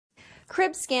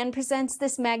CribScan presents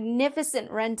this magnificent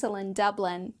rental in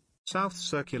Dublin. South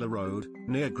Circular Road,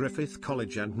 near Griffith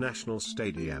College and National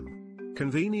Stadium.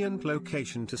 Convenient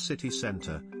location to city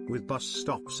centre, with bus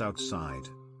stops outside.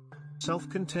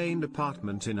 Self-contained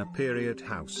apartment in a period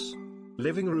house.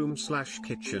 Living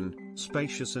room/kitchen,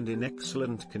 spacious and in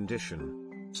excellent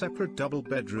condition. Separate double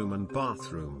bedroom and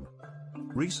bathroom.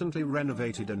 Recently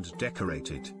renovated and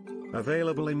decorated.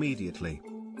 Available immediately.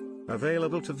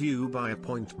 Available to view by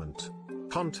appointment.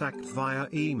 Contact via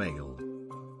email.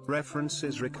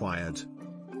 References required.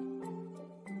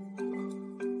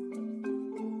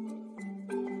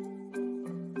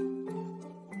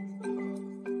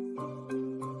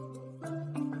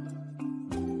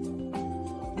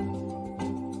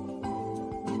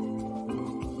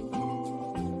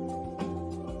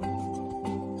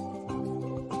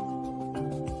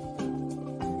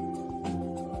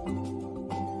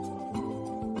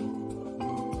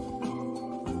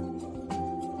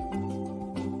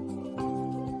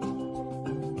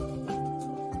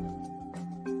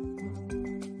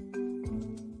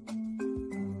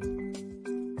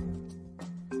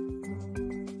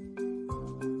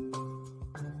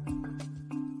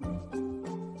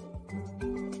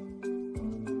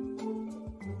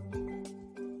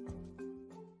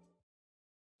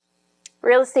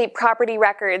 Real estate property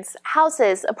records,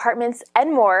 houses, apartments,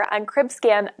 and more on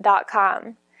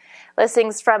cribscan.com.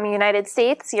 Listings from the United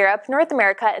States, Europe, North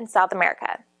America, and South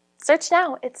America. Search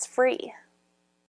now, it's free.